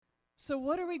So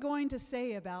what are we going to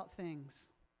say about things?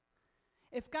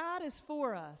 If God is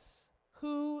for us,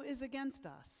 who is against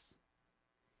us?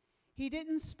 He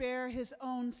didn't spare his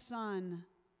own son,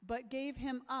 but gave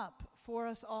him up for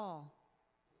us all.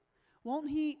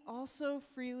 Won't he also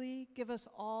freely give us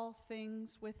all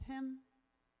things with him?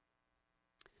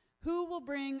 Who will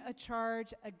bring a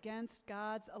charge against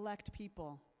God's elect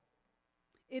people?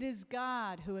 It is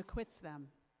God who acquits them.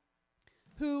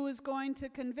 Who is going to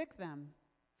convict them?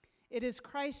 It is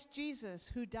Christ Jesus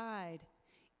who died,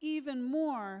 even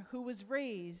more who was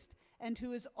raised and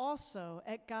who is also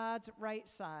at God's right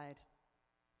side.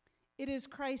 It is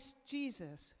Christ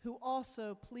Jesus who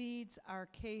also pleads our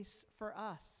case for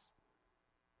us.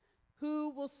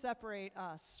 Who will separate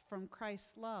us from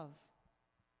Christ's love?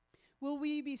 Will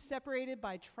we be separated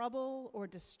by trouble or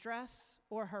distress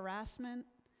or harassment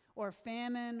or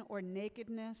famine or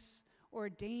nakedness or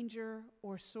danger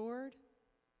or sword?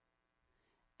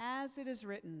 As it is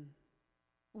written,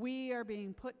 we are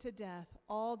being put to death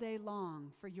all day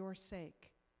long for your sake.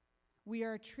 We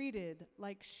are treated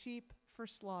like sheep for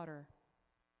slaughter.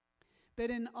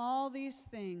 But in all these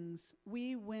things,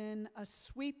 we win a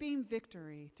sweeping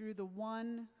victory through the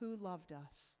one who loved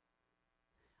us.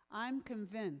 I'm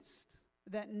convinced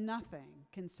that nothing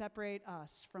can separate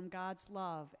us from God's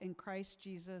love in Christ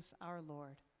Jesus our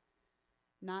Lord.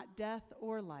 Not death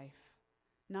or life,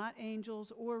 not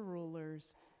angels or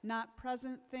rulers, not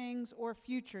present things or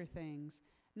future things,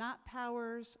 not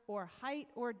powers or height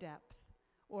or depth,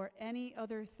 or any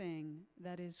other thing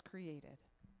that is created.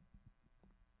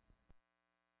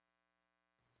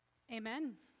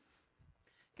 Amen.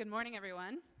 Good morning,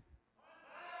 everyone.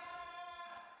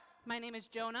 My name is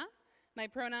Jonah. My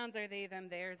pronouns are they, them,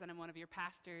 theirs, and I'm one of your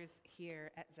pastors here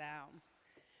at Zow.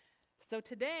 So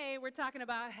today we're talking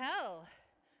about hell.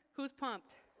 Who's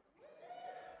pumped?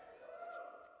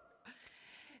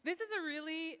 This is a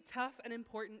really tough and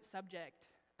important subject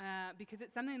because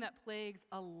it's something that plagues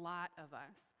a lot of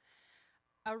us.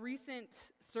 A recent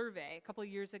survey a couple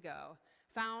years ago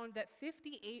found that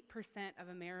 58% of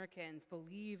Americans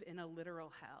believe in a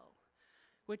literal hell,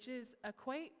 which is a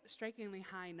quite strikingly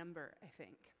high number, I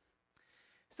think.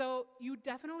 So you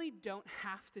definitely don't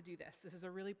have to do this. This is a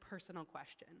really personal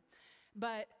question.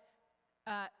 But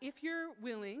if you're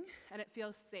willing and it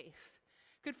feels safe,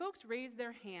 could folks raise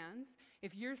their hands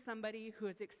if you're somebody who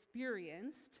has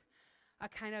experienced a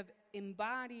kind of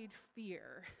embodied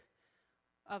fear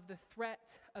of the threat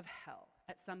of hell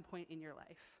at some point in your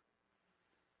life?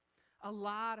 A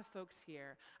lot of folks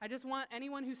here. I just want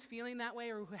anyone who's feeling that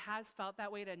way or who has felt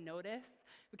that way to notice.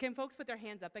 Can folks put their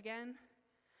hands up again?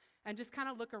 And just kind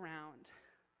of look around.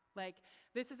 Like,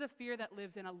 this is a fear that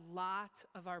lives in a lot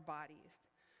of our bodies.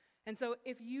 And so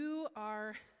if you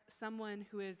are someone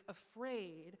who is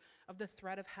afraid of the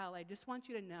threat of hell, I just want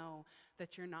you to know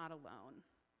that you're not alone.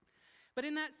 But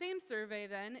in that same survey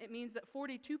then, it means that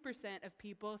 42% of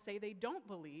people say they don't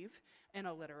believe in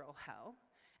a literal hell.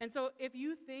 And so if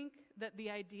you think that the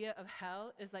idea of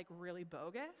hell is like really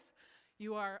bogus,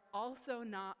 you are also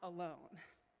not alone.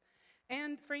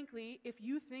 And frankly, if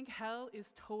you think hell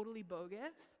is totally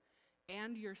bogus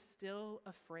and you're still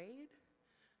afraid,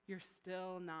 you're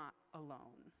still not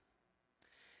alone.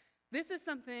 This is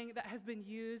something that has been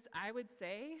used, I would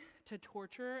say, to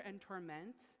torture and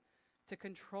torment, to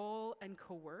control and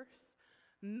coerce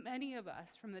many of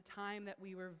us from the time that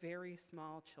we were very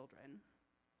small children.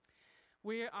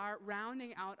 We are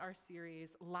rounding out our series,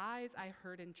 Lies I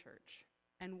Heard in Church.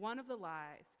 And one of the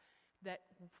lies that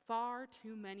far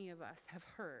too many of us have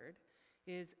heard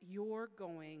is, you're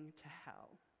going to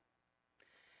hell.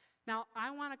 Now,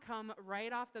 I want to come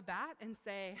right off the bat and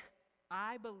say,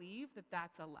 I believe that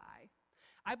that's a lie.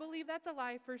 I believe that's a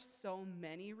lie for so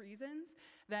many reasons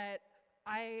that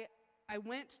I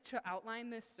went to outline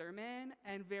this sermon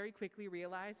and very quickly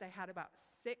realized I had about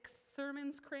 6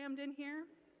 sermons crammed in here.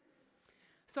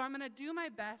 So I'm going to do my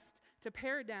best to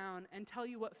pare down and tell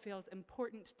you what feels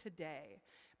important today.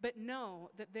 But know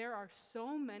that there are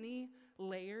so many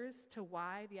layers to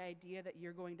why the idea that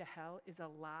you're going to hell is a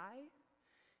lie,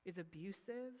 is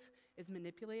abusive, is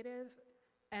manipulative,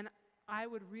 and I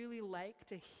would really like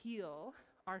to heal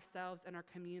ourselves and our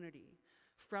community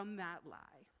from that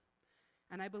lie.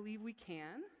 And I believe we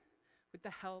can with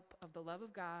the help of the love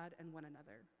of God and one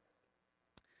another.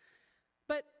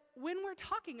 But when we're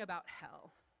talking about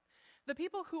hell, the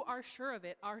people who are sure of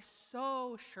it are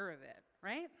so sure of it,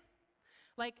 right?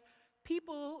 Like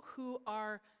people who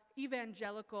are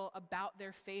evangelical about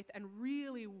their faith and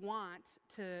really want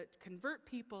to convert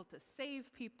people, to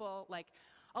save people, like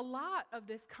a lot of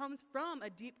this comes from a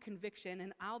deep conviction,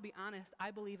 and I'll be honest,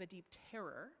 I believe a deep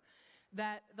terror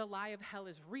that the lie of hell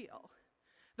is real.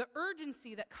 The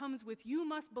urgency that comes with, you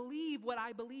must believe what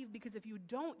I believe, because if you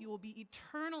don't, you will be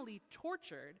eternally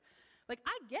tortured. Like,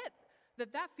 I get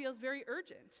that that feels very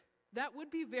urgent. That would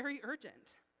be very urgent.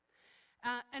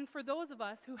 And for those of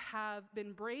us who have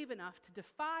been brave enough to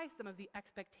defy some of the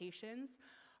expectations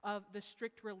of the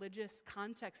strict religious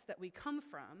context that we come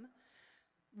from,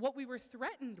 what we were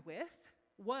threatened with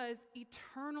was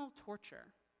eternal torture,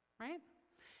 right?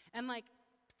 And like,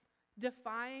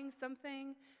 defying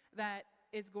something that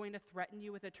is going to threaten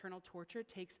you with eternal torture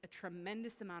takes a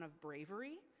tremendous amount of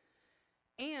bravery,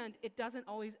 and it doesn't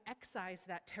always excise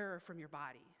that terror from your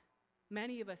body.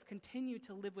 Many of us continue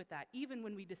to live with that, even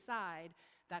when we decide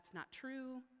that's not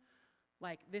true,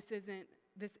 like this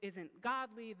isn't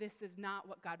godly, this is not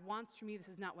what God wants for me, this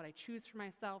is not what I choose for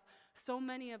myself. So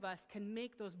many of us can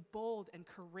make those bold and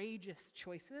courageous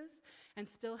choices and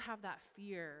still have that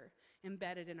fear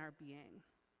embedded in our being.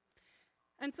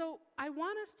 And so I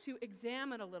want us to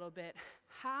examine a little bit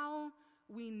how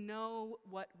we know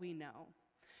what we know.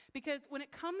 Because when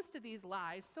it comes to these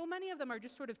lies, so many of them are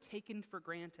just sort of taken for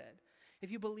granted. If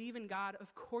you believe in God,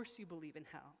 of course you believe in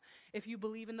hell. If you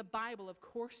believe in the Bible, of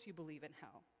course you believe in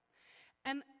hell.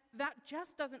 And that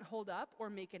just doesn't hold up or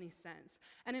make any sense.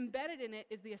 And embedded in it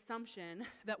is the assumption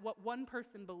that what one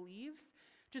person believes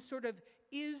just sort of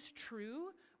is true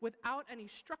without any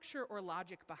structure or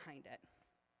logic behind it.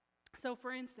 So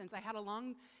for instance, I had a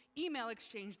long email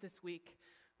exchange this week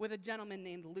with a gentleman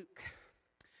named Luke.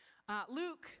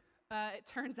 Luke, it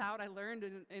turns out I learned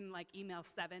in like email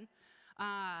 7,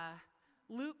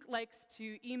 Luke likes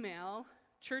to email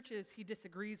churches he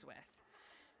disagrees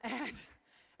with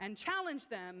and challenge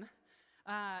them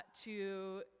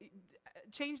to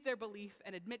change their belief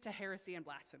and admit to heresy and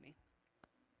blasphemy.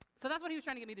 So that's what he was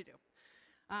trying to get me to do.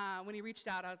 When he reached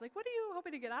out, I was like, what are you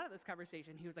hoping to get out of this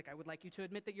conversation? He was like, I would like you to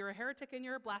admit that you're a heretic and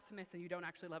you're a blasphemous and you don't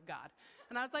actually love God.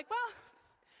 And I was like, well,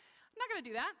 I'm not going to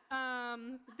do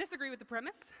that. Disagree with the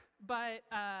premise. But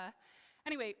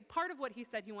anyway, part of what he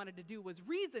said he wanted to do was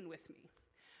reason with me,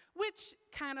 which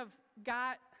kind of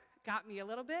got me a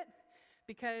little bit,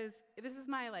 because this is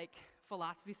my like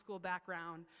philosophy school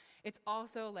background. It's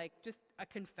also like just a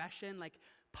confession, like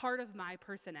part of my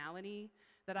personality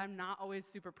that I'm not always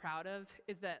super proud of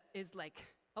is like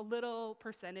a little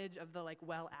percentage of the like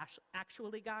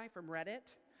actually guy from Reddit.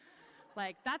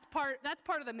 Like that's part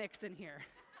of the mix in here.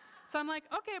 So I'm like,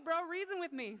 okay, bro, reason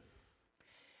with me.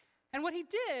 And what he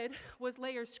did was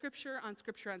layer scripture on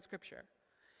scripture on scripture.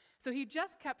 So he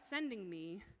just kept sending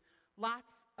me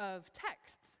lots of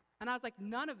texts. And I was like,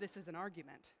 none of this is an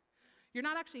argument. You're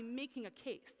not actually making a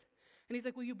case. And he's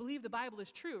like, well, you believe the Bible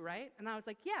is true, right? And I was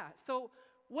like, yeah. So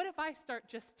what if I start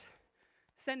just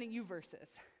sending you verses,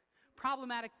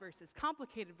 problematic verses,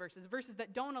 complicated verses, verses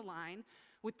that don't align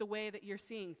with the way that you're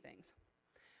seeing things?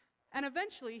 And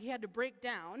eventually he had to break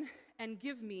down and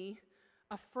give me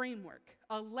a framework,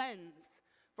 a lens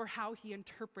for how he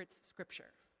interprets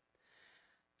Scripture.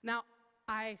 Now,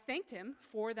 I thanked him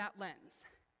for that lens.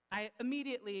 I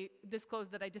immediately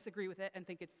disclosed that I disagree with it and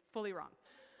think it's fully wrong.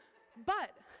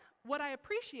 But what I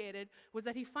appreciated was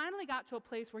that he finally got to a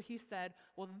place where he said,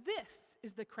 well, this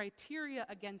is the criteria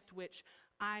against which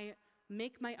I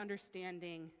make my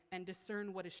understanding and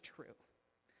discern what is true.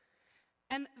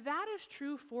 And that is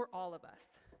true for all of us.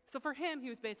 So for him, he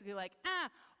was basically like,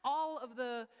 all of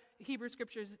the Hebrew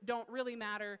scriptures don't really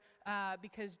matter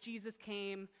because Jesus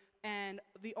came and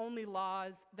the only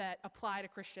laws that apply to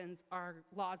Christians are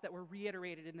laws that were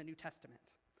reiterated in the New Testament.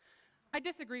 I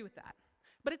disagree with that.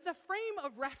 But it's a frame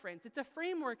of reference. It's a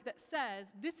framework that says,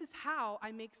 this is how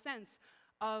I make sense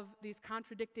of these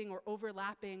contradicting or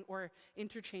overlapping or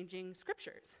interchanging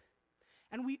scriptures.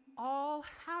 And we all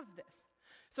have this.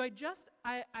 So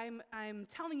I'm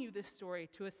telling you this story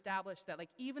to establish that like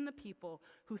even the people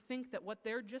who think that what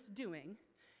they're just doing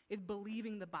is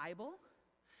believing the Bible,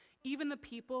 even the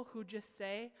people who just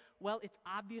say, well, it's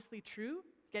obviously true,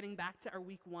 getting back to our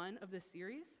week 1 of this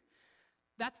series,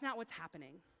 that's not what's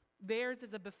happening. Theirs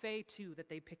is a buffet too that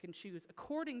they pick and choose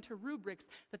according to rubrics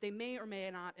that they may or may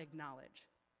not acknowledge.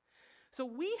 So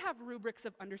we have rubrics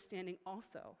of understanding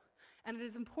also. And it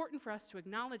is important for us to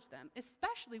acknowledge them,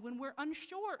 especially when we're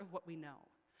unsure of what we know.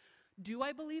 Do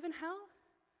I believe in hell?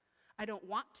 I don't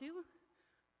want to.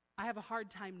 I have a hard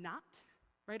time not,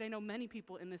 right? I know many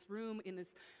people in this room, in this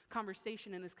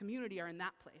conversation, in this community are in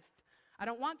that place. I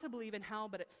don't want to believe in hell,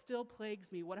 but it still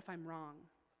plagues me. What if I'm wrong?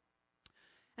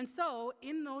 And so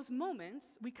in those moments,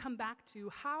 we come back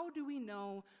to how do we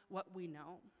know what we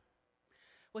know?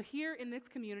 Well, here in this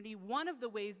community, one of the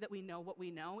ways that we know what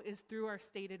we know is through our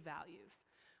stated values.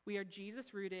 We are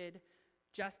Jesus-rooted,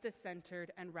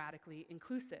 justice-centered, and radically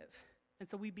inclusive. And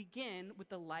so we begin with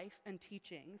the life and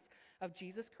teachings of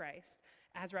Jesus Christ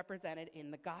as represented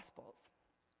in the Gospels.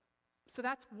 So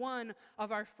that's one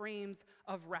of our frames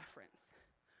of reference.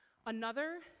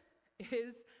 Another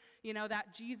is,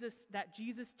 that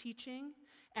Jesus teaching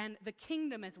and the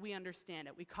kingdom as we understand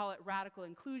it. We call it radical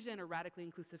inclusion or radically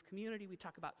inclusive community. We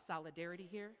talk about solidarity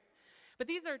here. But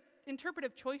these are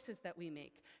interpretive choices that we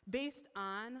make based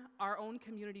on our own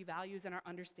community values and our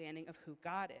understanding of who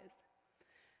God is.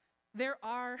 There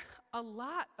are a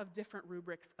lot of different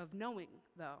rubrics of knowing,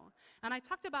 though. And I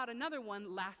talked about another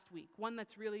one last week, one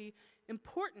that's really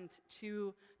important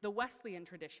to the Wesleyan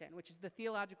tradition, which is the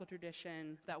theological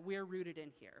tradition that we're rooted in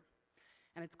here.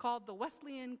 And it's called the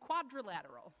Wesleyan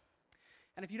quadrilateral.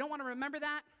 And if you don't want to remember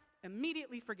that,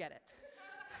 immediately forget it.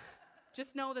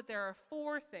 Just know that there are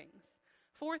four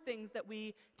things that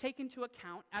we take into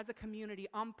account as a community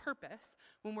on purpose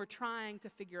when we're trying to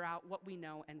figure out what we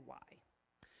know and why.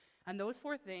 And those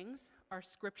four things are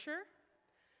scripture,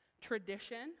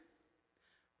 tradition,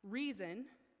 reason,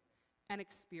 and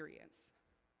experience.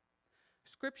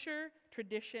 Scripture,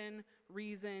 tradition,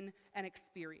 reason, and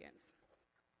experience.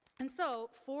 And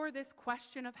so, for this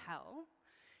question of hell,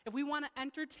 if we want to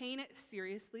entertain it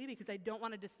seriously, because I don't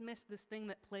want to dismiss this thing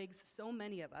that plagues so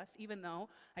many of us, even though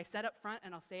I said up front,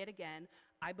 and I'll say it again,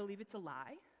 I believe it's a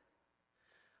lie,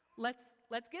 let's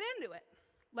get into it.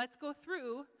 Let's go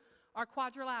through our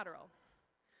quadrilateral.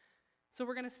 So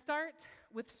we're going to start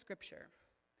with Scripture.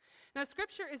 Now,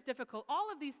 Scripture is difficult.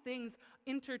 All of these things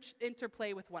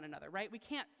interplay with one another, right? We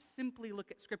can't simply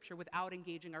look at Scripture without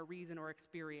engaging our reason or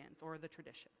experience or the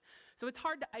tradition. So it's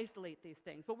hard to isolate these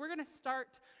things, but we're going to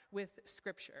start with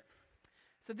Scripture.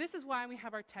 So this is why we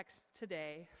have our text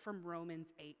today from Romans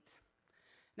 8.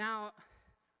 Now,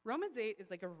 Romans 8 is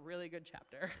like a really good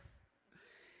chapter.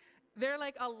 There are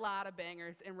like a lot of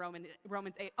bangers in Romans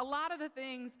 8. A lot of the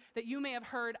things that you may have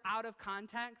heard out of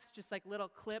context, just like little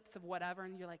clips of whatever,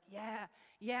 and you're like,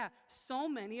 yeah. So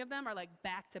many of them are like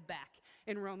back to back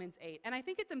in Romans 8. And I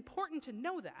think it's important to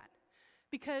know that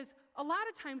because a lot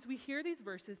of times we hear these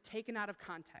verses taken out of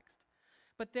context.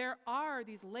 But there are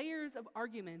these layers of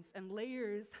arguments and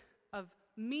layers of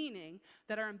meaning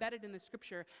that are embedded in the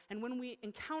Scripture. And when we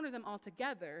encounter them all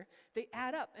together, they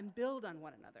add up and build on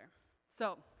one another.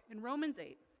 So, in Romans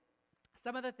 8,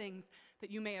 some of the things that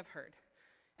you may have heard.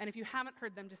 And if you haven't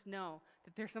heard them, just know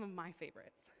that they're some of my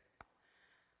favorites.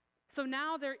 So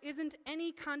now there isn't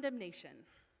any condemnation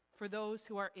for those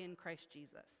who are in Christ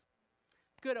Jesus.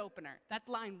 Good opener. That's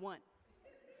line 1.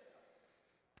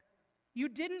 You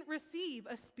didn't receive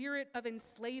a spirit of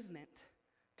enslavement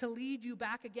to lead you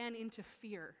back again into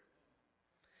fear.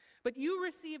 But you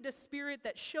received a spirit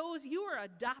that shows you are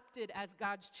adopted as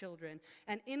God's children.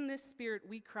 And in this spirit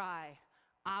we cry,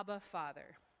 Abba, Father.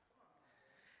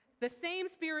 The same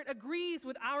spirit agrees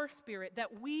with our spirit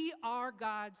that we are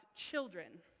God's children.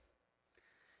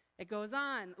 It goes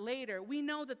on later. We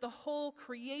know that the whole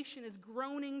creation is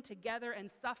groaning together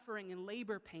and suffering in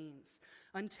labor pains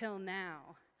until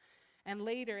now. And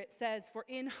later it says, for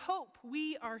in hope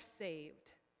we are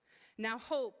saved. Now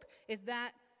hope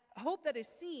that is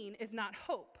seen is not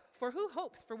hope, for who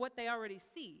hopes for what they already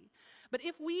see? But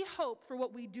if we hope for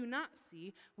what we do not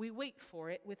see, we wait for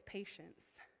it with patience.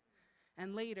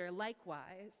 And later,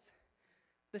 likewise,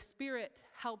 the Spirit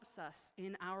helps us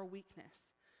in our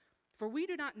weakness, for we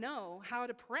do not know how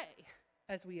to pray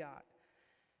as we ought.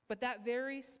 But that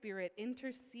very Spirit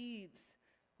intercedes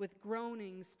with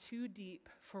groanings too deep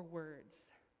for words.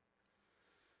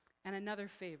 And another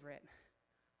favorite,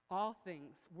 all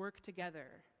things work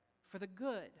together for the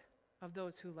good of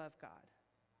those who love God.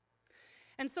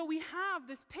 And so we have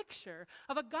this picture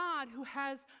of a God who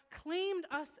has claimed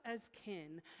us as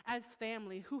kin, as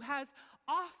family, who has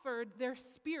offered their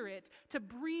Spirit to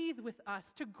breathe with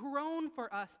us, to groan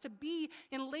for us, to be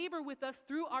in labor with us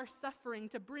through our suffering,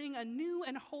 to bring a new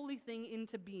and holy thing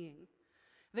into being.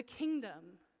 The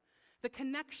kingdom, the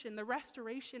connection, the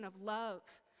restoration of love,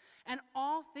 and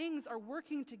all things are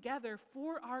working together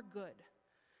for our good.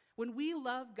 When we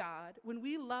love God, when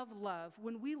we love love,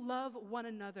 when we love one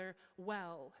another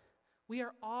well, we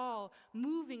are all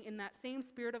moving in that same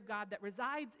Spirit of God that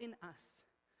resides in us,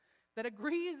 that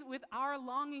agrees with our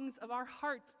longings of our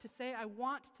heart to say, I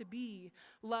want to be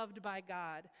loved by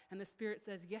God. And the Spirit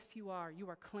says, yes, you are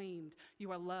claimed, you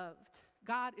are loved.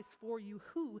 God is for you.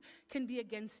 Who can be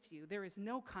against you? There is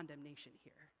no condemnation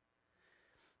here.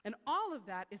 And all of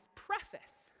that is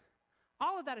preface.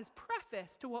 All of that is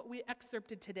preface to what we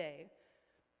excerpted today.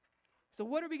 So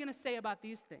what are we going to say about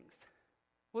these things?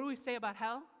 What do we say about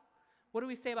hell? What do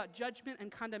we say about judgment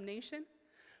and condemnation?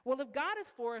 Well, if God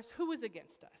is for us, who is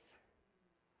against us?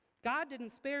 God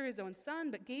didn't spare his own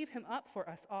son, but gave him up for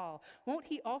us all. Won't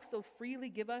he also freely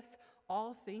give us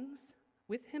all things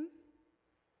with him?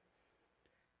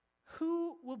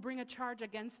 Who will bring a charge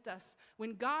against us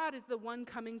when God is the one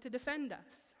coming to defend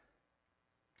us?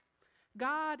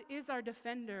 God is our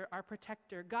defender, our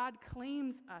protector. God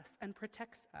claims us and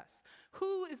protects us.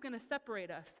 Who is going to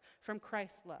separate us from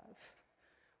Christ's love?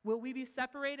 Will we be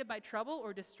separated by trouble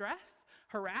or distress,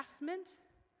 harassment,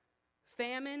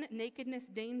 famine, nakedness,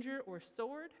 danger, or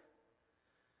sword?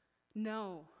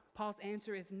 No. Paul's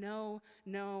answer is no,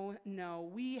 no, no.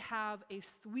 We have a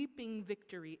sweeping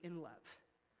victory in love.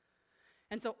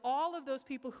 And so all of those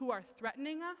people who are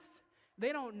threatening us,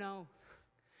 they don't know.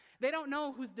 They don't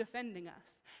know who's defending us.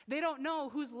 They don't know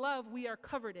whose love we are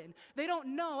covered in. They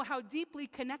don't know how deeply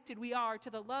connected we are to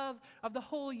the love of the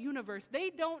whole universe. They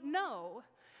don't know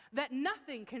that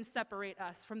nothing can separate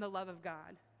us from the love of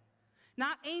God.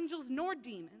 Not angels nor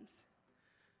demons.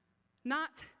 Not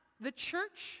the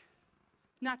church.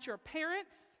 Not your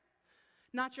parents.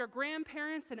 Not your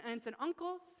grandparents and aunts and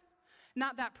uncles.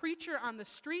 Not that preacher on the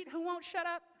street who won't shut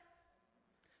up.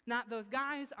 Not those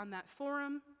guys on that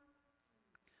forum.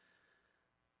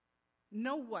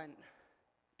 No one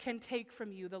can take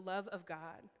from you the love of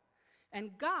God.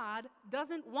 And God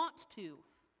doesn't want to.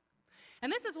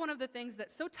 And this is one of the things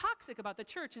that's so toxic about the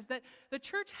church, is that the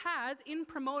church has, in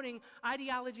promoting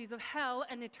ideologies of hell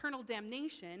and eternal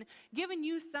damnation, given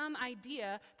you some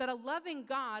idea that a loving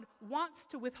God wants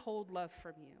to withhold love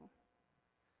from you.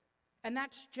 And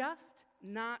that's just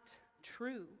not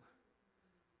true.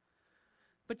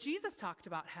 But Jesus talked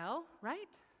about hell, right?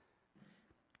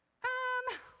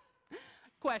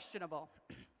 Questionable.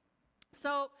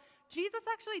 So Jesus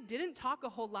actually didn't talk a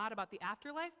whole lot about the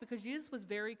afterlife because Jesus was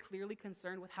very clearly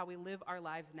concerned with how we live our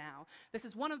lives now. This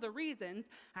is one of the reasons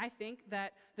I think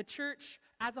that the church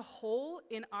as a whole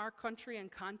in our country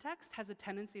and context has a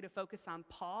tendency to focus on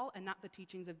Paul and not the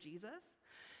teachings of Jesus.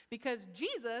 Because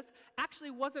Jesus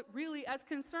actually wasn't really as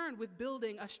concerned with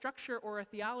building a structure or a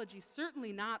theology,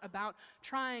 certainly not about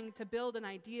trying to build an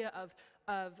idea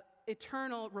of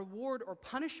eternal reward or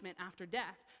punishment after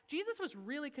death. Jesus was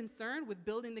really concerned with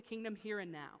building the kingdom here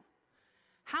and now.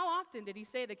 How often did he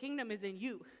say the kingdom is in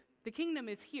you? The kingdom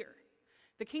is here.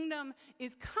 The kingdom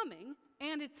is coming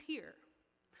and it's here.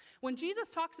 When Jesus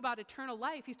talks about eternal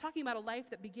life, he's talking about a life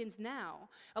that begins now,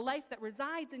 a life that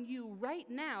resides in you right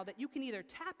now that you can either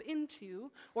tap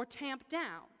into or tamp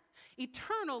down.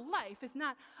 Eternal life is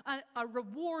not a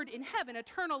reward in heaven.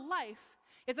 Eternal life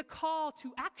is a call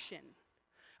to action.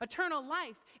 Eternal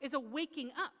life is a waking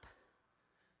up.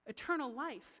 Eternal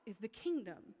life is the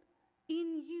kingdom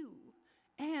in you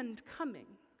and coming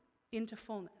into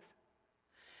fullness.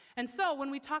 And so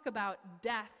when we talk about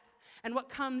death and what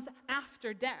comes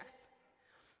after death,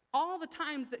 all the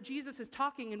times that Jesus is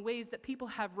talking in ways that people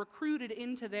have recruited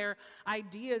into their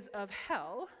ideas of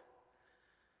hell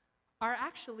are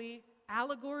actually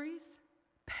allegories,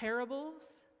 parables,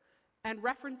 and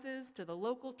references to the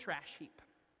local trash heap.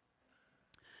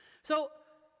 So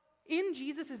in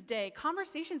Jesus' day,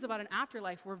 conversations about an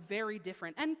afterlife were very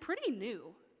different and pretty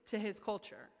new to his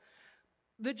culture.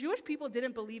 The Jewish people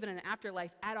didn't believe in an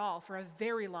afterlife at all for a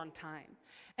very long time.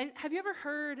 And have you ever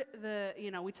heard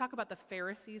we talk about the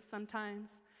Pharisees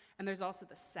sometimes, and there's also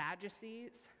the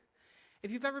Sadducees. If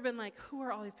you've ever been like, who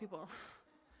are all these people?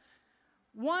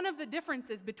 One of the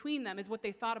differences between them is what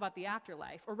they thought about the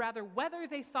afterlife, or rather, whether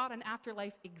they thought an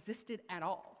afterlife existed at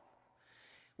all.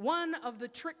 One of the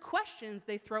trick questions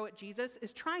they throw at Jesus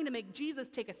is trying to make Jesus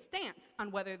take a stance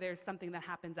on whether there's something that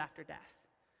happens after death.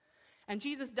 And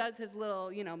Jesus does his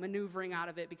little, maneuvering out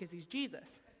of it because he's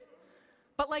Jesus.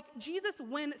 But Jesus,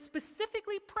 when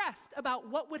specifically pressed about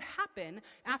what would happen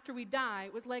after we die,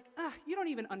 was like, you don't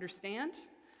even understand.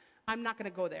 I'm not going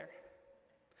to go there.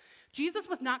 Jesus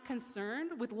was not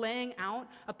concerned with laying out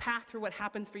a path through what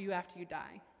happens for you after you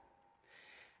die.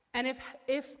 And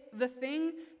if the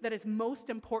thing that is most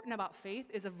important about faith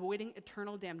is avoiding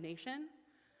eternal damnation,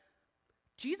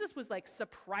 Jesus was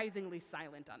surprisingly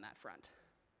silent on that front.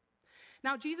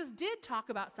 Now, Jesus did talk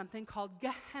about something called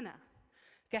Gehenna.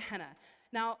 Gehenna.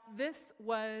 Now, this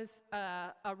was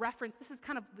a reference. This is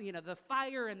kind of, the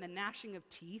fire and the gnashing of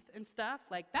teeth and stuff.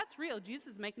 That's real. Jesus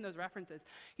is making those references.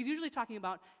 He's usually talking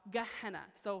about Gehenna.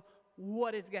 So,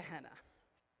 what is Gehenna?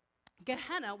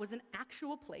 Gehenna was an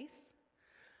actual place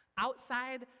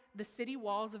outside the city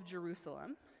walls of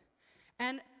Jerusalem.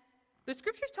 And the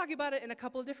scriptures talk about it in a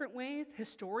couple of different ways.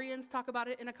 Historians talk about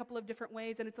it in a couple of different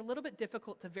ways, and it's a little bit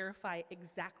difficult to verify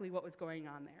exactly what was going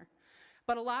on there.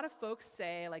 But a lot of folks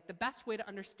say, the best way to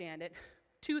understand it,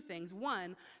 Two things.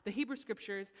 One, the Hebrew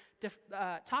scriptures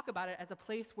talk about it as a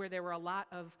place where there were a lot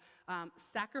of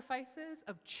sacrifices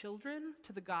of children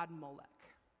to the god Molech.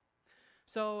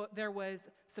 So there was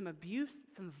some abuse,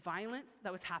 some violence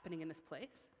that was happening in this place.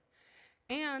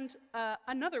 And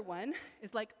another one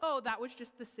is like, oh, that was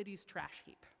just the city's trash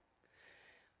heap.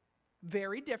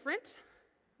 Very different,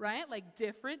 right? Like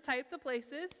different types of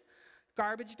places.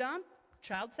 Garbage dump,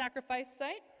 child sacrifice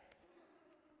site.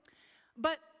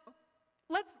 But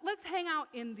let's hang out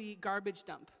in the garbage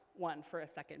dump one for a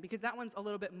second, because that one's a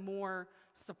little bit more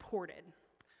supported.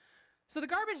 So the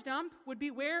garbage dump would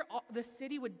be where the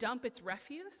city would dump its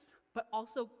refuse, but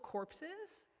also corpses.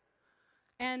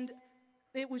 And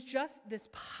it was just this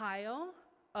pile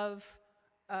of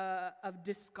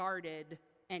discarded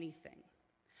anything.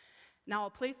 Now, a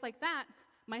place like that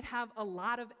might have a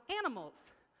lot of animals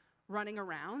running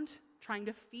around trying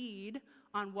to feed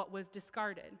on what was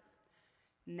discarded.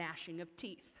 Gnashing of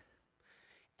teeth.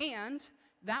 And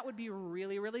that would be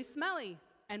really, really smelly.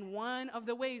 And one of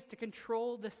the ways to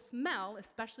control the smell,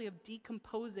 especially of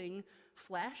decomposing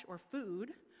flesh or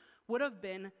food, would have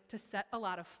been to set a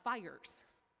lot of fires.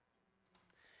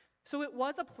 So it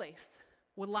was a place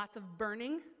with lots of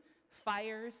burning,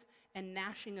 fires, and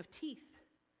gnashing of teeth.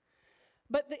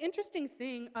 But the interesting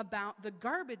thing about the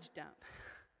garbage dump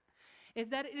is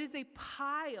that it is a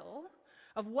pile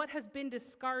of what has been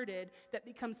discarded that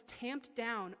becomes tamped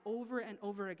down over and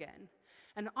over again.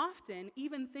 And often,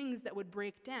 even things that would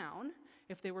break down,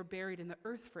 if they were buried in the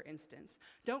earth, for instance,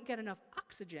 don't get enough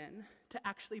oxygen to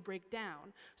actually break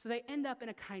down. So they end up in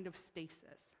a kind of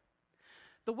stasis.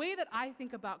 The way that I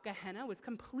think about Gehenna was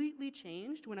completely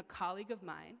changed when a colleague of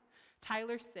mine,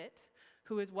 Tyler Sitt,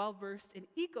 who is well-versed in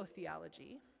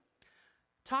eco-theology,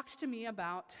 talked to me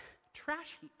about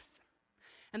trash heaps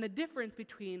and the difference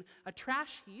between a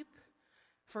trash heap,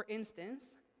 for instance,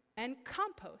 and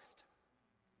compost.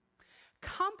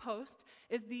 Compost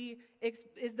is the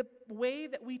way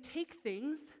that we take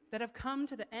things that have come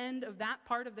to the end of that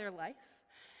part of their life,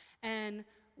 and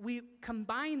we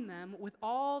combine them with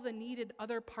all the needed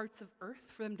other parts of earth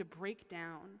for them to break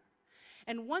down.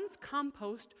 And once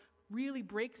compost really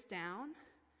breaks down,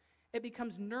 it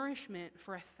becomes nourishment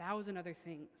for 1,000 other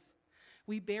things.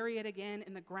 We bury it again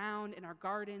in the ground, in our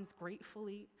gardens,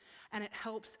 gratefully, and it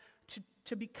helps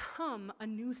to become a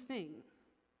new thing.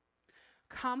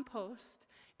 Compost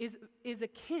is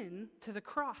akin to the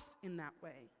cross in that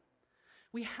way.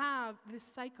 We have this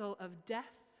cycle of death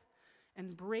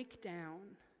and breakdown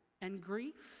and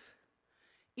grief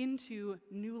into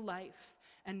new life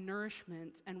and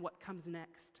nourishment and what comes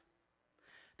next.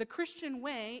 The Christian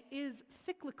way is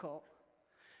cyclical.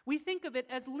 We think of it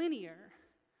as linear.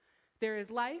 There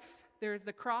is life, there is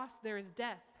the cross, there is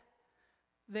death.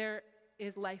 There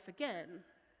is life again.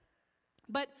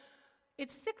 But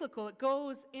it's cyclical. It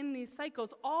goes in these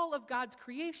cycles. All of God's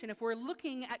creation, if we're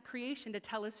looking at creation to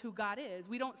tell us who God is,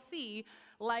 we don't see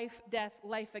life, death,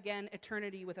 life again,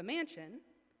 eternity with a mansion.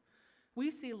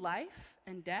 We see life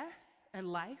and death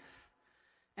and life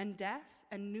and death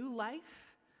and new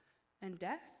life and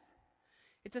death.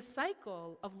 It's a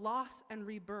cycle of loss and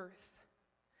rebirth.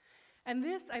 And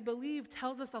this, I believe,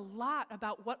 tells us a lot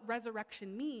about what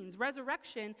resurrection means.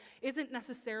 Resurrection isn't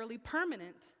necessarily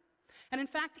permanent. And in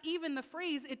fact, even the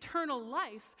phrase eternal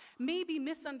life may be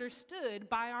misunderstood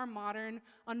by our modern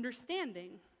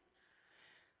understanding.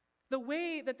 The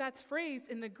way that that's phrased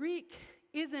in the Greek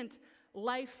isn't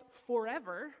life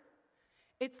forever.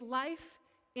 It's life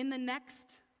in the next,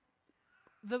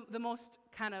 the most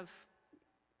kind of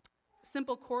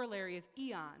simple corollary is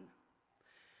eon.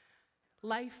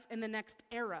 Life in the next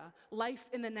era, life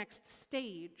in the next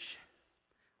stage,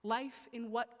 life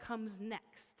in what comes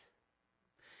next.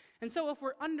 And so if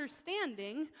we're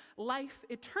understanding life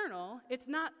eternal, it's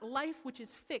not life which is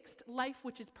fixed, life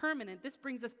which is permanent. This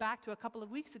brings us back to a couple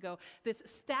of weeks ago, this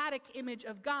static image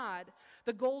of God,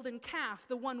 the golden calf,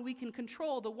 the one we can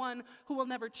control, the one who will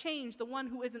never change, the one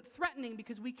who isn't threatening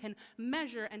because we can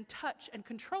measure and touch and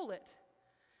control it.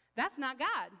 That's not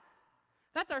God.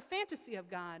 That's our fantasy of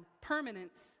God,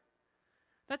 permanence.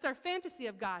 That's our fantasy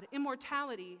of God,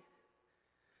 immortality.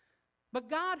 But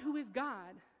God, who is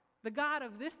God, the God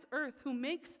of this earth, who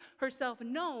makes herself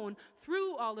known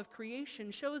through all of creation,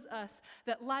 shows us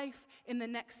that life in the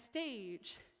next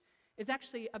stage is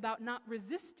actually about not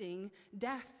resisting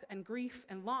death and grief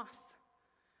and loss,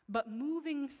 but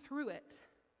moving through it.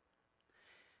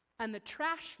 And the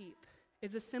trash heap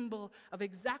is a symbol of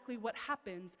exactly what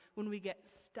happens when we get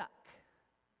stuck.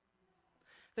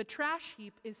 The trash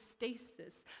heap is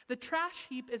stasis. The trash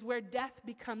heap is where death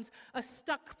becomes a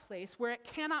stuck place, where it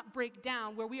cannot break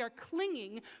down, where we are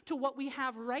clinging to what we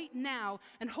have right now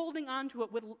and holding on to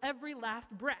it with every last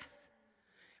breath,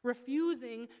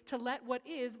 refusing to let what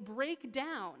is break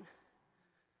down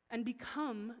and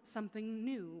become something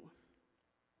new.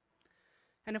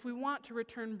 And if we want to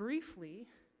return briefly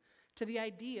to the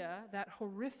idea, that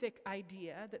horrific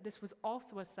idea, that this was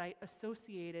also a site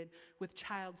associated with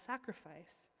child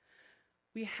sacrifice,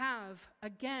 we have,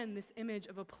 again, this image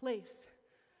of a place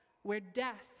where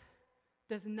death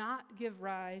does not give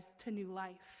rise to new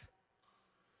life,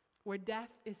 where death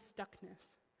is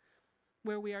stuckness,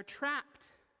 where we are trapped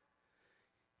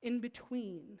in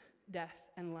between death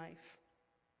and life.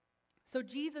 So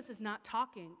Jesus is not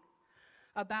talking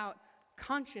about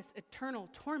conscious eternal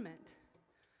torment.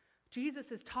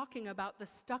 Jesus is talking about the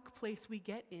stuck place we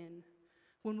get in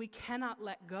when we cannot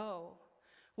let go,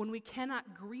 when we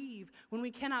cannot grieve, when we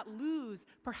cannot lose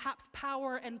perhaps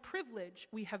power and privilege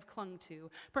we have clung to,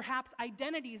 perhaps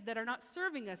identities that are not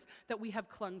serving us that we have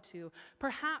clung to,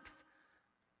 perhaps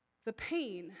the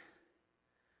pain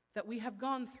that we have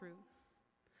gone through.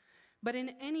 But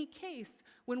in any case,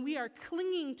 when we are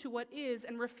clinging to what is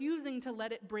and refusing to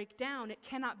let it break down, it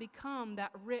cannot become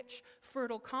that rich,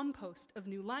 fertile compost of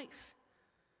new life.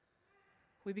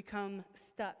 We become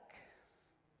stuck,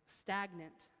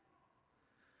 stagnant.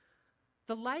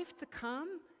 The life to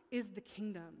come is the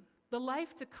kingdom. The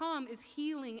life to come is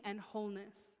healing and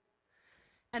wholeness.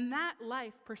 And that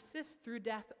life persists through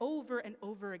death over and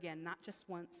over again, not just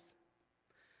once.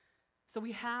 So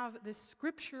we have this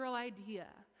scriptural idea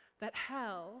that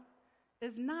hell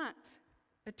is not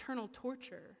eternal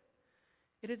torture.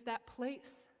 It is that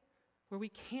place where we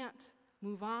can't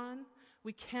move on,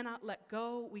 we cannot let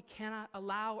go, we cannot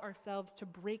allow ourselves to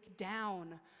break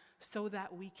down so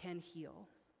that we can heal.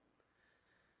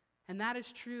 And that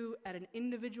is true at an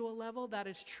individual level, that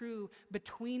is true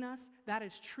between us, that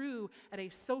is true at a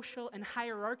social and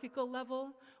hierarchical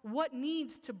level. What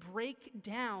needs to break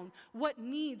down? What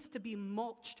needs to be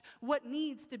mulched? What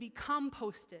needs to be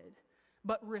composted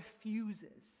but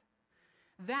refuses?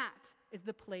 That is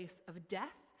the place of death.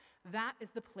 That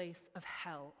is the place of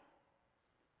hell.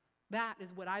 That is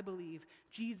what I believe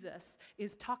Jesus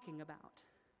is talking about.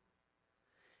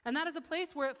 And that is a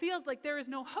place where it feels like there is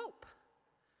no hope.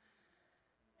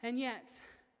 And yet,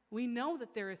 we know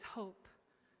that there is hope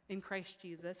in Christ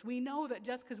Jesus. We know that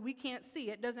just because we can't see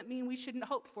it doesn't mean we shouldn't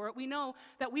hope for it. We know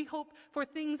that we hope for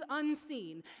things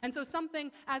unseen. And so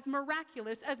something as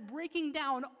miraculous as breaking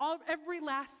down every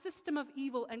last system of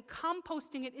evil and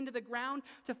composting it into the ground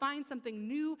to find something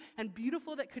new and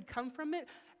beautiful that could come from it,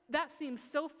 that seems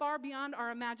so far beyond our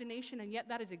imagination, and yet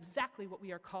that is exactly what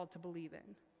we are called to believe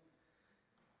in.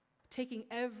 Taking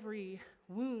every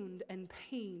wound and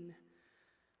pain,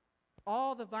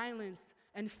 all the violence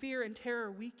and fear and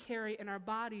terror we carry in our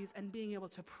bodies, and being able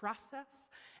to process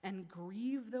and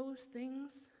grieve those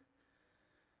things,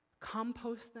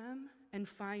 compost them, and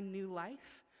find new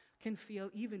life can feel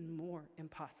even more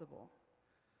impossible.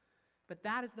 But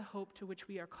that is the hope to which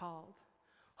we are called.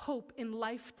 Hope in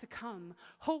life to come.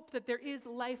 Hope that there is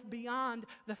life beyond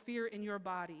the fear in your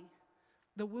body,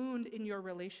 the wound in your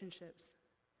relationships.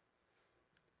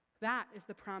 That is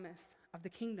the promise of the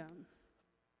kingdom.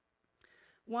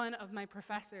 One of my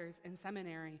professors in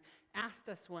seminary asked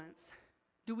us once,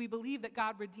 do we believe that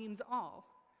God redeems all?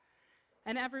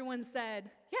 And everyone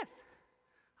said, yes,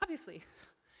 obviously.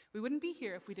 We wouldn't be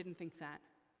here if we didn't think that.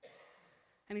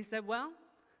 And he said, well,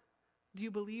 do you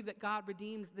believe that God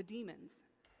redeems the demons?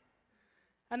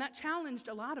 And that challenged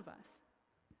a lot of us.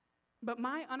 But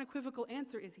my unequivocal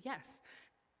answer is yes.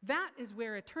 That is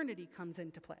where eternity comes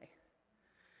into play.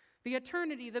 The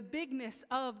eternity, the bigness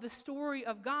of the story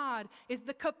of God is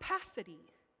the capacity,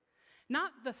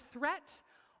 not the threat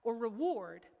or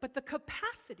reward, but the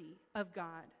capacity of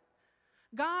God.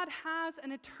 God has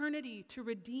an eternity to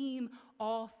redeem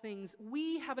all things.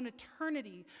 We have an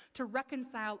eternity to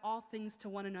reconcile all things to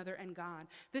one another and God.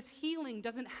 This healing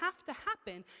doesn't have to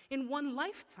happen in one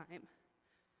lifetime,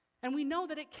 and we know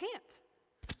that it can't.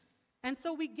 And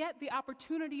so we get the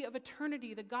opportunity of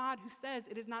eternity, the God who says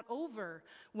it is not over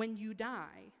when you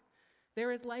die.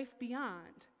 There is life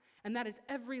beyond, and that is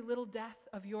every little death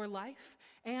of your life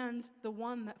and the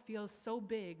one that feels so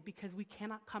big because we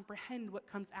cannot comprehend what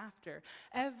comes after.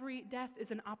 Every death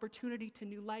is an opportunity to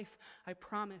new life. I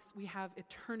promise we have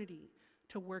eternity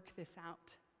to work this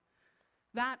out.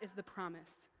 That is the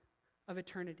promise of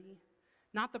eternity.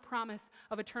 Not the promise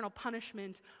of eternal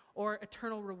punishment or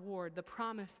eternal reward, the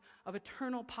promise of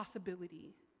eternal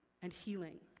possibility and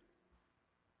healing.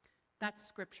 That's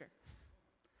Scripture.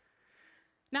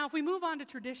 Now, if we move on to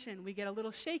tradition, we get a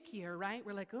little shakier, right?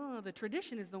 We're like, oh, the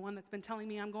tradition is the one that's been telling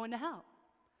me I'm going to hell.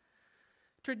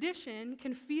 Tradition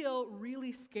can feel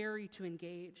really scary to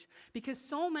engage because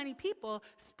so many people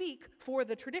speak for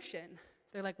the tradition.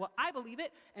 They're like, well, I believe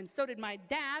it, and so did my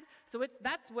dad, so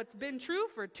that's what's been true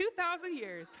for 2,000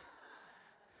 years.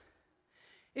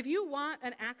 If you want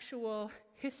an actual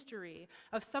history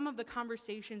of some of the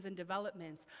conversations and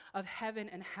developments of heaven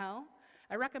and hell,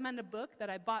 I recommend a book that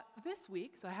I bought this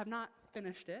week, so I have not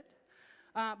finished it,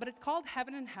 but it's called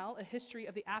Heaven and Hell, A History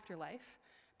of the Afterlife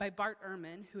by Bart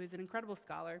Ehrman, who is an incredible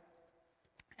scholar.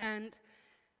 And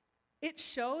it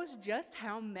shows just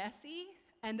how messy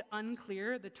and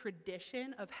unclear the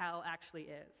tradition of hell actually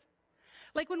is.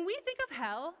 Like when we think of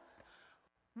hell,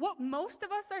 what most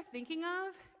of us are thinking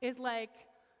of is like,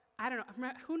 I don't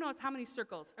know, who knows how many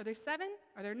circles? Are there 7?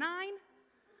 Are there 9?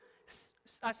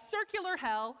 A circular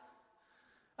hell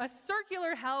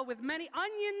with many,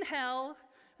 onion hell,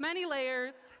 many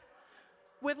layers,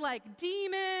 with like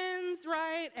demons,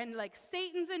 right? And like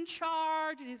Satan's in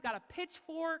charge, and he's got a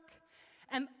pitchfork.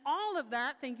 And all of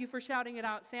that, thank you for shouting it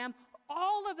out, Sam,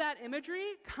 all of that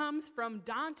imagery comes from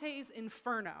Dante's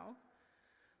Inferno,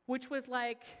 which was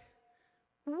like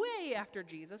way after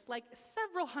Jesus, like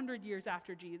several hundred years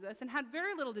after Jesus, and had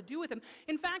very little to do with him.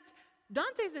 In fact,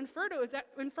 Dante's Inferno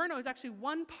is actually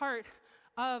one part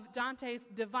of Dante's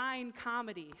Divine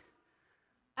Comedy.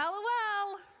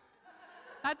 LOL!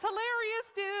 That's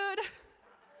hilarious, dude.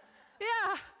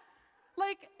 Yeah.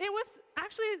 Like,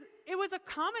 it was a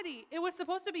comedy. It was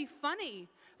supposed to be funny.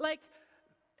 Like,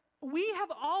 we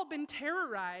have all been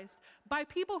terrorized by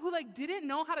people who, like, didn't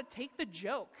know how to take the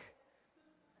joke.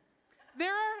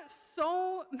 There are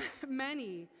so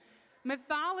many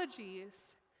mythologies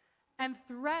and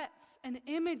threats and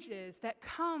images that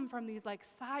come from these, like,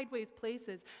 sideways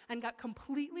places and got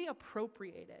completely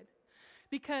appropriated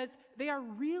because they are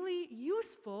really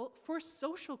useful for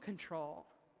social control.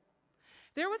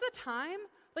 There was a time,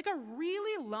 like a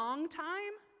really long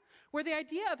time, where the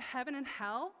idea of heaven and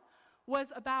hell was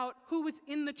about who was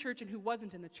in the church and who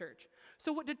wasn't in the church.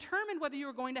 So what determined whether you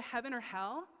were going to heaven or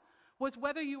hell was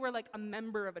whether you were like a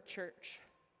member of a church.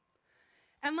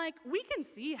 And like, we can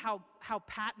see how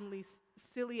patently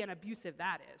silly and abusive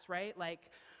that is, right?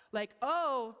 Like,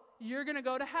 oh, you're gonna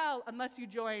go to hell unless you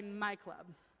join my club,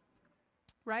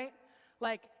 right?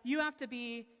 Like, you have to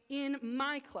be in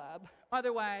my club,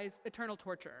 otherwise eternal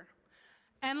torture.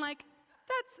 And like,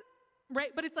 that's,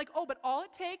 right, but it's like, oh, but all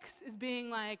it takes is being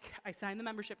like, I signed the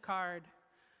membership card,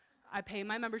 I pay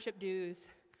my membership dues,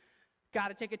 got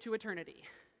a ticket to eternity,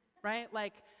 right?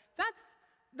 Like,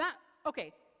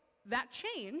 okay, that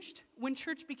changed when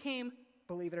church became,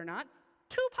 believe it or not,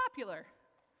 too popular.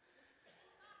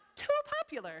 Too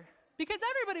popular, because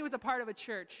everybody was a part of a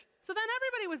church. So then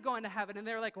everybody was going to heaven, and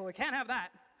they were like, well, we can't have that.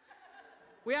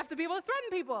 We have to be able to threaten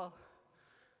people.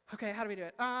 Okay, how do we do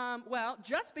it? Well,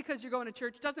 just because you're going to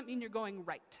church doesn't mean you're going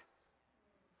right.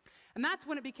 And that's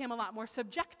when it became a lot more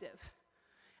subjective.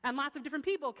 And lots of different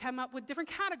people came up with different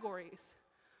categories.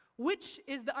 Which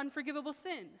is the unforgivable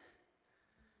sin?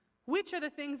 Which are the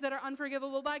things that are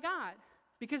unforgivable by God?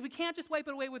 Because we can't just wipe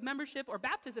it away with membership or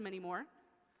baptism anymore.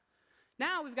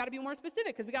 Now we've got to be more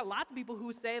specific because we got lots of people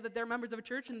who say that they're members of a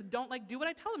church and don't like do what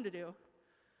I tell them to do.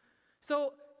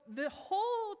 So the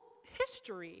whole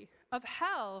history of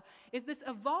hell is this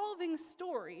evolving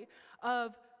story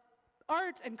of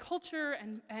art and culture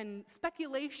and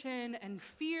speculation and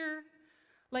fear.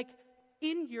 Like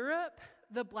in Europe,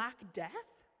 the Black Death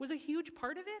was a huge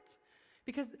part of it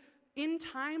because in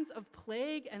times of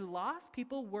plague and loss,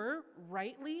 people were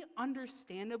rightly,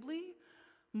 understandably,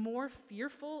 more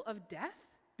fearful of death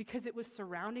because it was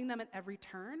surrounding them at every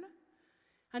turn.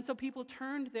 And so people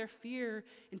turned their fear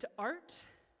into art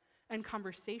and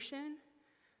conversation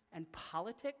and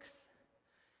politics,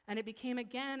 and it became,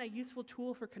 again, a useful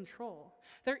tool for control.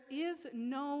 There is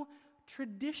no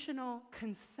traditional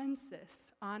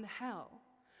consensus on hell.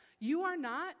 You are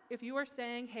not, if you are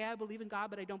saying, hey, I believe in God,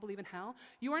 but I don't believe in hell,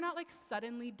 you are not like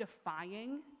suddenly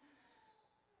defying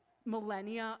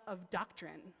millennia of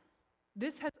doctrine.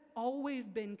 This has always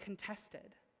been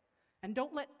contested, and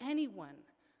don't let anyone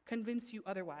convince you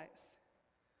otherwise.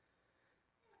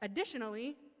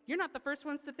 Additionally, you're not the first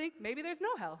ones to think maybe there's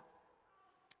no hell,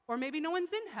 or maybe no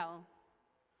one's in hell.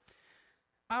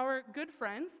 Our good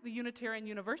friends, the Unitarian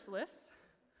Universalists,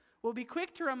 will be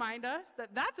quick to remind us that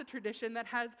that's a tradition that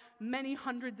has many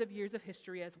hundreds of years of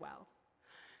history as well.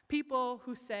 People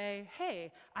who say,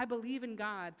 hey, I believe in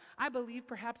God, I believe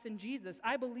perhaps in Jesus,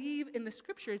 I believe in the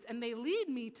scriptures, and they lead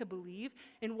me to believe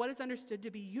in what is understood to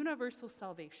be universal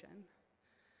salvation.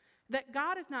 that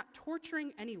God is not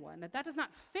torturing anyone, that does not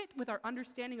fit with our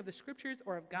understanding of the scriptures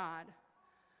or of God.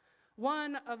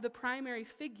 One of the primary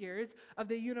figures of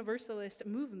the Universalist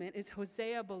movement is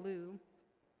Hosea Ballou,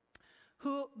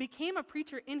 who became a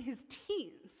preacher in his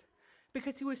teens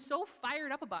because he was so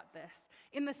fired up about this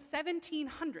in the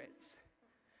 1700s,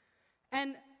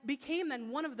 and became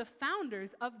then one of the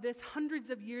founders of this hundreds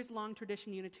of years long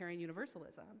tradition, Unitarian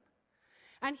Universalism.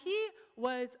 And he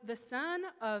was the son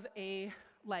of a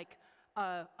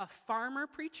farmer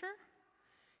preacher.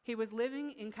 He was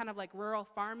living in kind of like rural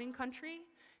farming country.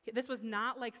 This was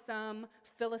not like some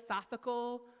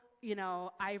philosophical,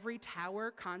 ivory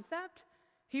tower concept.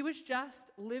 He was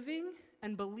just living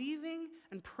and believing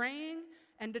and praying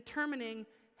and determining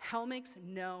hell makes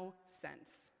no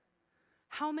sense.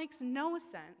 Hell makes no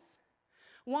sense.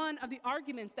 One of the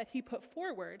arguments that he put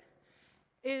forward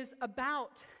is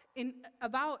about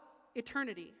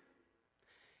eternity.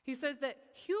 He says that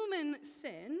human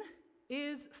sin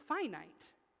is finite.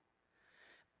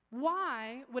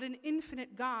 Why would an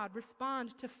infinite God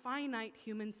respond to finite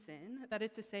human sin? That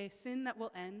is to say, sin that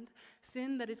will end,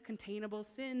 sin that is containable,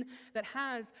 sin that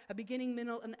has a beginning,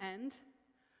 middle, and end,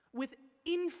 with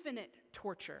infinite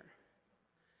torture.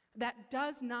 That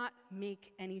does not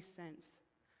make any sense.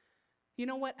 You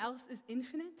know what else is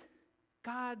infinite?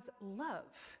 God's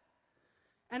love.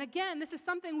 And again, this is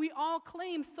something we all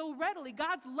claim so readily.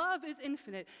 God's love is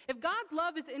infinite. If God's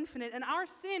love is infinite and our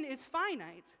sin is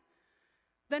finite,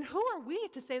 then who are we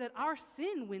to say that our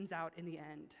sin wins out in the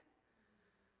end?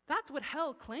 That's what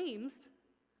hell claims.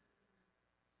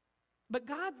 But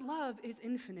God's love is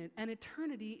infinite and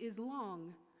eternity is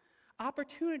long.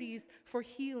 Opportunities for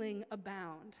healing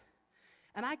abound.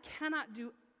 And I cannot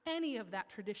do any of that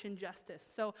tradition justice.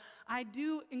 So I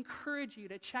do encourage you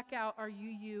to check out our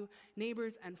UU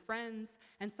neighbors and friends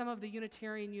and some of the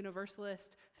Unitarian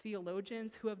Universalist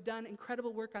theologians who have done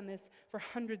incredible work on this for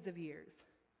hundreds of years.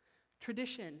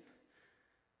 Tradition.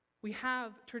 We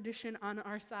have tradition on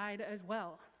our side as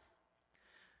well.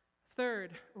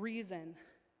 Third, reason.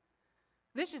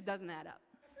 This just doesn't add up.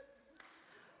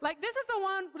 Like, this is the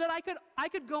one that I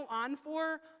could go on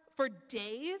for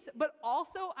days, but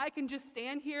also I can just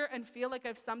stand here and feel like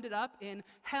I've summed it up in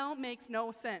hell makes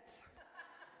no sense.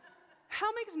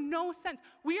 Hell makes no sense.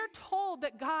 We are told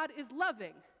that God is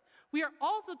loving. We are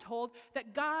also told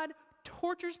that God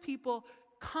tortures people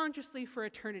consciously for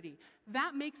eternity.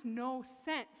 That makes no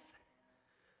sense.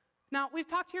 Now, we've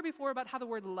talked here before about how the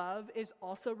word love is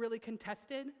also really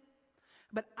contested,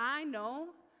 but I know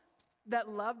that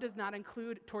love does not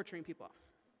include torturing people.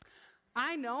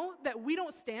 I know that we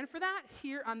don't stand for that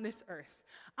here on this earth.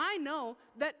 I know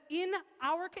that in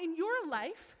your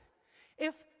life,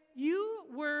 if you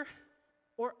were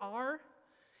or are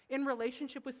in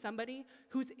relationship with somebody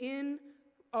who's in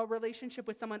a relationship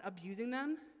with someone abusing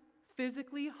them,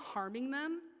 physically harming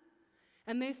them,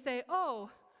 and they say,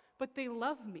 "Oh, but they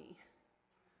love me,"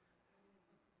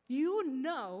 you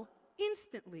know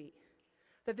instantly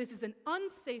that this is an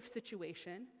unsafe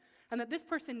situation and that this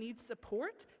person needs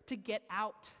support to get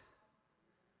out.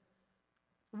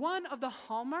 One of the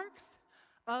hallmarks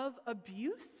of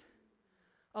abuse,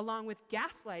 along with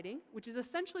gaslighting, which is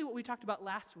essentially what we talked about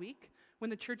last week, when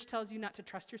the church tells you not to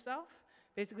trust yourself,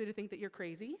 basically to think that you're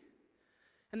crazy,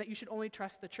 and that you should only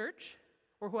trust the church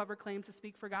or whoever claims to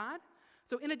speak for God.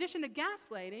 So in addition to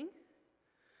gaslighting,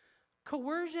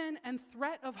 coercion and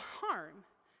threat of harm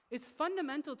is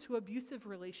fundamental to abusive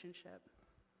relationship.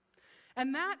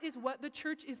 And that is what the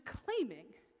church is claiming.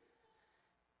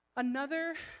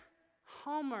 Another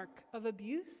hallmark of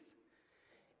abuse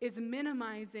is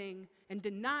minimizing and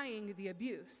denying the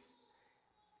abuse,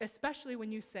 especially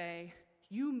when you say,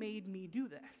 "You made me do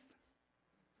this."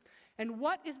 And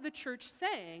what is the church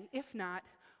saying, if not,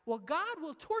 well, God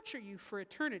will torture you for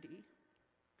eternity,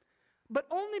 but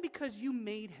only because you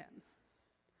made him.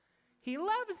 He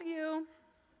loves you.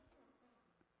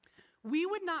 We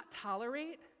would not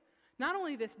tolerate not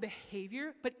only this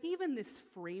behavior, but even this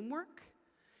framework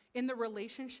in the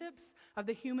relationships of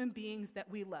the human beings that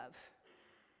we love.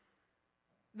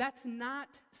 That's not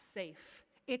safe.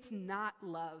 It's not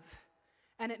love.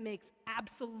 And it makes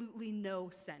absolutely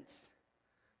no sense.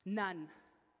 None.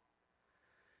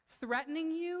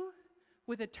 Threatening you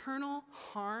with eternal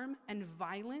harm and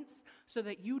violence so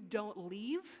that you don't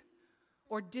leave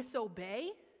or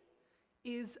disobey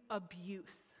is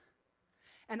abuse.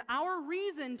 And our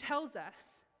reason tells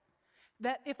us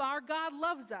that if our God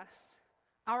loves us,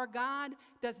 our God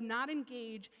does not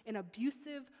engage in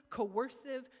abusive,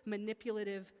 coercive,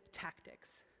 manipulative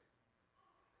tactics.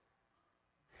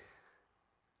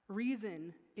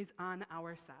 Reason is on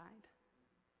our side.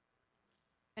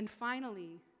 And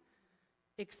finally,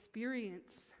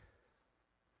 experience.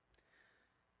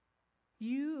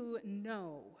 You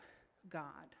know God.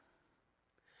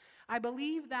 I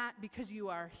believe that because you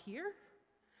are here.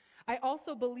 I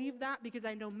also believe that because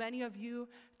I know many of you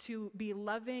to be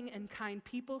loving and kind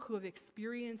people who have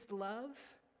experienced love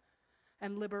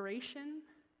and liberation,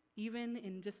 even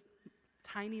in just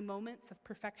tiny moments of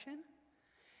perfection.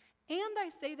 And I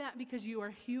say that because you are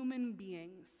human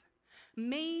beings,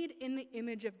 made in the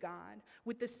image of God,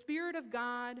 with the Spirit of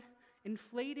God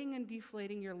inflating and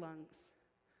deflating your lungs,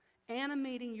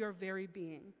 animating your very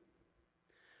being.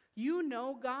 You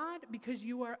know God because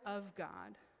you are of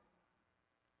God.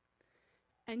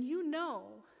 And you know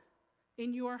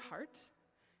in your heart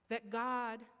that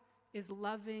God is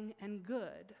loving and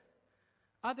good.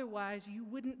 Otherwise, you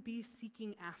wouldn't be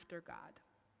seeking after God.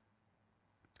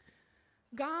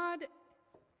 God,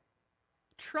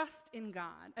 trust in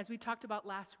God, as we talked about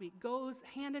last week, goes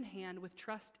hand in hand with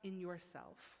trust in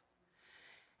yourself.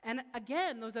 And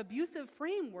again, those abusive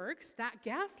frameworks, that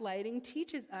gaslighting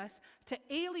teaches us to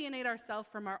alienate ourselves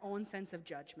from our own sense of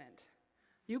judgment.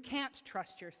 You can't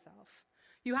trust yourself.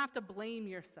 You have to blame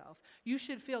yourself. You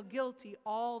should feel guilty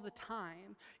all the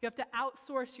time. You have to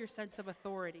outsource your sense of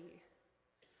authority.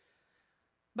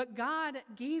 But God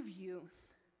gave you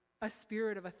a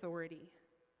spirit of authority.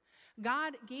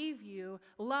 God gave you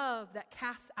love that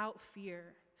casts out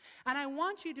fear. And I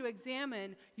want you to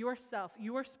examine yourself,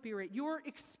 your spirit, your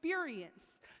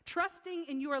experience, trusting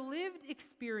in your lived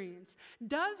experience.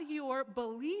 Does your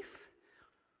belief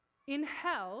in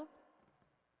hell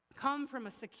come from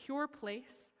a secure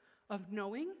place of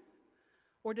knowing,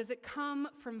 or does it come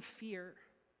from fear?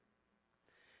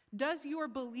 Does your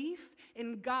belief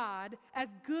in God as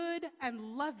good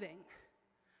and loving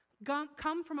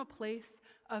come from a place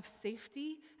of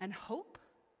safety and hope,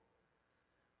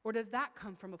 or does that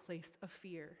come from a place of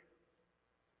fear?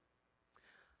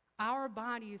 Our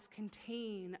bodies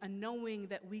contain a knowing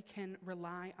that we can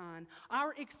rely on.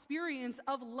 Our experience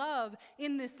of love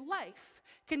in this life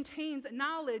contains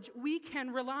knowledge we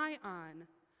can rely on.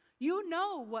 You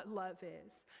know what love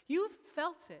is. You've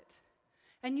felt it.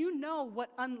 And you know what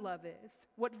unlove is,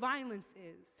 what violence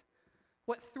is,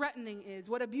 what threatening is,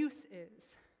 what abuse is.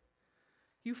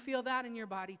 You feel that in your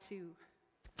body too.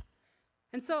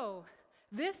 And so,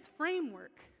 this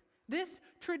framework, this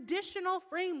traditional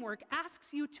framework, asks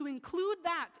you to include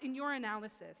that in your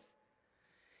analysis.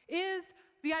 Is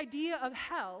the idea of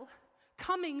hell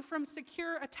coming from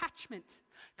secure attachment,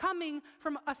 coming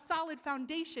from a solid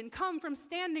foundation, come from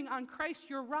standing on Christ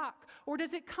your rock, or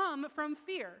does it come from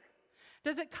fear?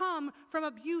 Does it come from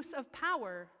abuse of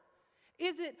power?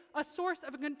 Is it a source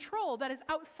of control that is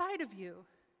outside of you?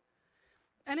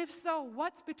 And if so,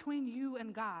 what's between you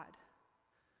and God?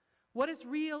 What is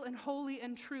real and holy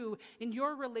and true in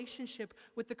your relationship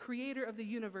with the creator of the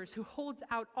universe, who holds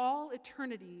out all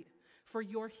eternity for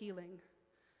your healing,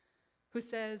 who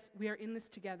says, we are in this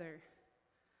together.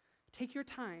 Take your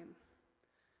time,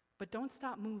 but don't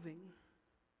stop moving.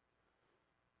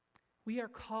 We are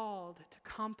called to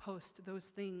compost those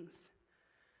things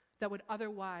that would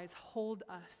otherwise hold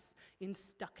us in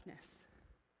stuckness.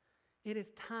 It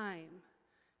is time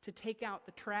to take out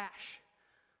the trash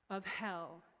of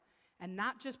hell and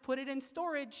not just put it in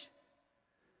storage,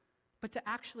 but to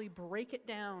actually break it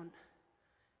down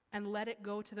and let it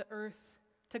go to the earth,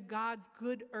 to God's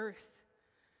good earth,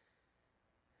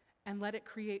 and let it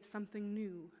create something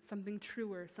new, something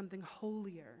truer, something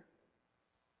holier.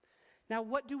 Now,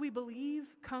 what do we believe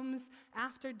comes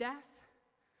after death?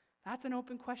 That's an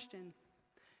open question.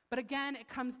 But again, it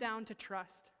comes down to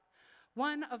trust.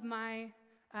 One of my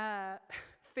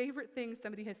favorite things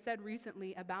somebody has said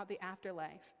recently about the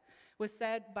afterlife was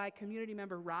said by community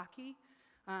member Rocky.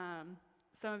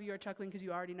 Some of you are chuckling because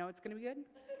you already know it's going to be good.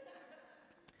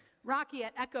 Rocky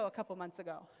at Echo a couple months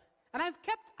ago. And I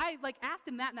asked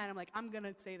him that night, I'm like, I'm going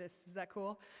to say this. Is that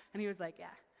cool? And he was like,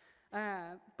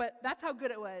 yeah. But that's how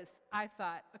good it was, I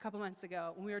thought, a couple months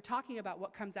ago when we were talking about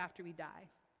what comes after we die.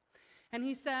 And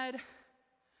he said,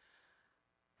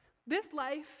 this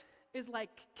life is like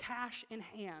cash in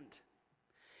hand.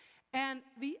 And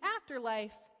the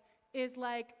afterlife is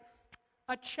like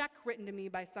a check written to me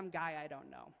by some guy I don't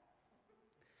know.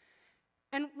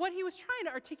 And what he was trying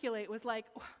to articulate was like,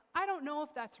 I don't know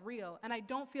if that's real, and I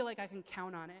don't feel like I can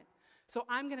count on it. So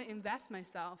I'm going to invest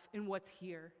myself in what's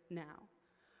here now.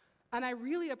 And I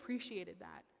really appreciated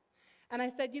that. And I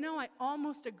said, I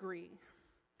almost agree.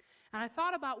 And I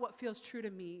thought about what feels true to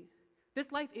me.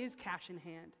 This life is cash in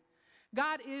hand.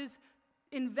 God is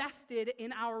invested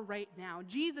in our right now.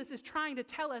 Jesus is trying to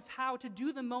tell us how to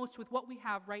do the most with what we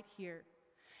have right here.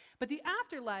 But the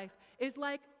afterlife is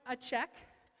like a check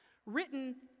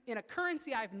written in a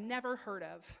currency I've never heard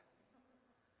of,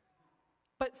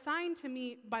 but signed to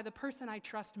me by the person I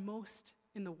trust most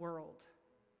in the world.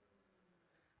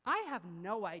 I have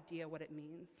no idea what it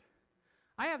means.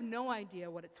 I have no idea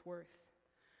what it's worth.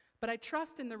 But I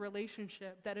trust in the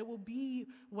relationship that it will be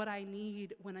what I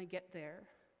need when I get there.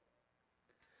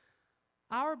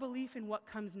 Our belief in what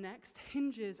comes next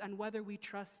hinges on whether we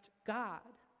trust God.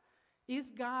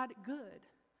 Is God good?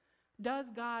 Does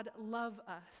God love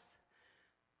us?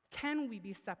 Can we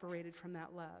be separated from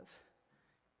that love,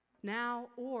 now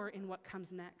or in what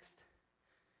comes next?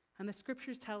 And the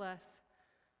scriptures tell us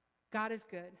God is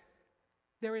good.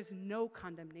 There is no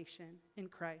condemnation in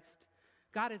Christ.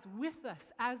 God is with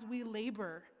us as we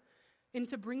labor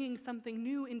into bringing something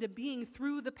new into being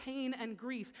through the pain and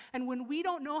grief. And when we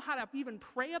don't know how to even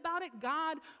pray about it,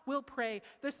 God will pray.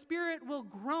 The Spirit will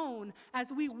groan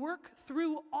as we work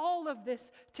through all of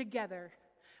this together.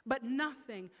 But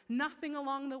nothing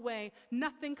along the way,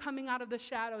 nothing coming out of the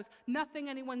shadows, nothing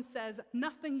anyone says,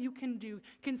 nothing you can do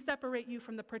can separate you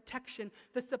from the protection,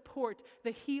 the support, the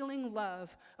healing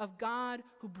love of God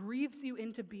who breathes you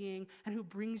into being and who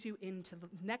brings you into the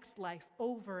next life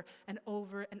over and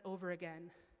over and over again.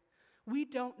 We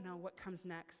don't know what comes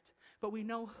next, but we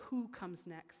know who comes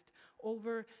next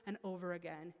over and over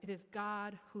again. It is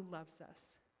God who loves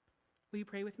us. Will you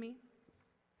pray with me?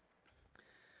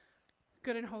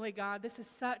 Good and holy God, this is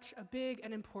such a big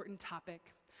and important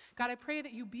topic. God, I pray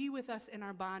that you be with us in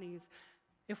our bodies.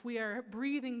 If we are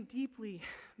breathing deeply,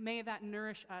 may that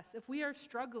nourish us. If we are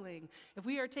struggling, if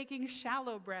we are taking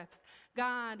shallow breaths,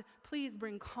 God, please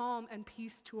bring calm and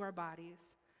peace to our bodies.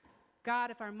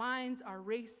 God, if our minds are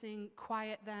racing,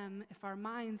 quiet them. If our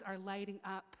minds are lighting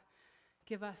up,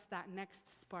 give us that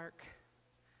next spark.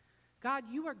 God,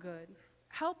 you are good.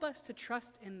 Help us to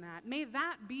trust in that. May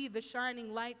that be the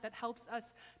shining light that helps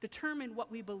us determine what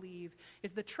we believe,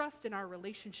 is the trust in our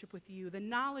relationship with you, the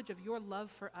knowledge of your love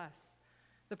for us,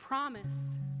 the promise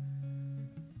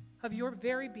of your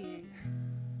very being.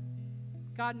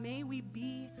 God, may we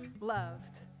be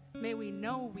loved. May we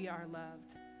know we are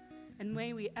loved. And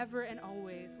may we ever and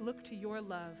always look to your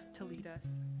love to lead us.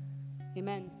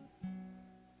 Amen.